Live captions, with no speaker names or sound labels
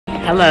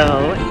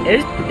Hello,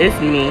 it's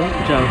me,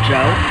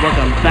 JoJo.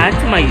 Welcome back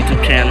to my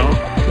YouTube channel.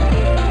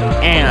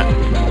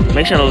 And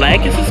make sure to like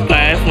and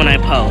subscribe when I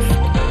post.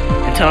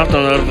 And turn off the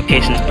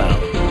notifications bell.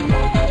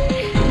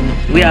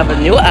 We have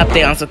a new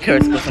update on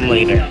Sakura School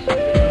Simulator.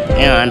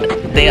 And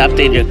they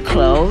updated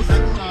clothes,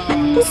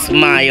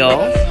 smile,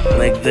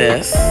 like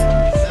this.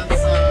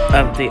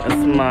 Update a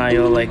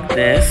smile like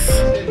this.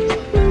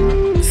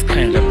 It's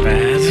kind of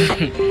bad.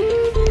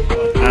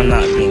 I'm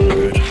not being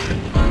rude.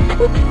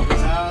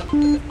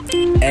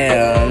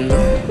 And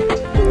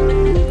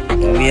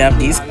we have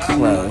these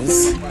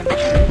clothes.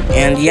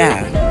 And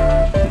yeah.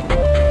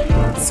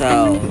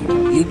 So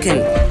you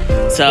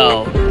can.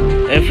 So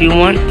if you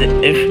want,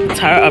 if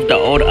tired of the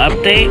old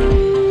update,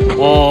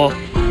 well,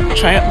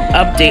 try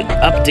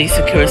update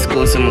Sakura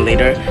School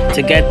Simulator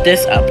to get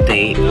this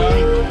update.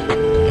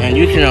 And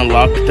you can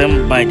unlock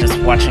them by just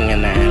watching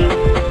an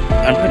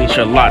ad. I'm pretty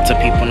sure lots of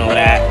people know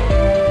that.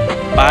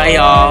 Bye,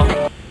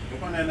 y'all.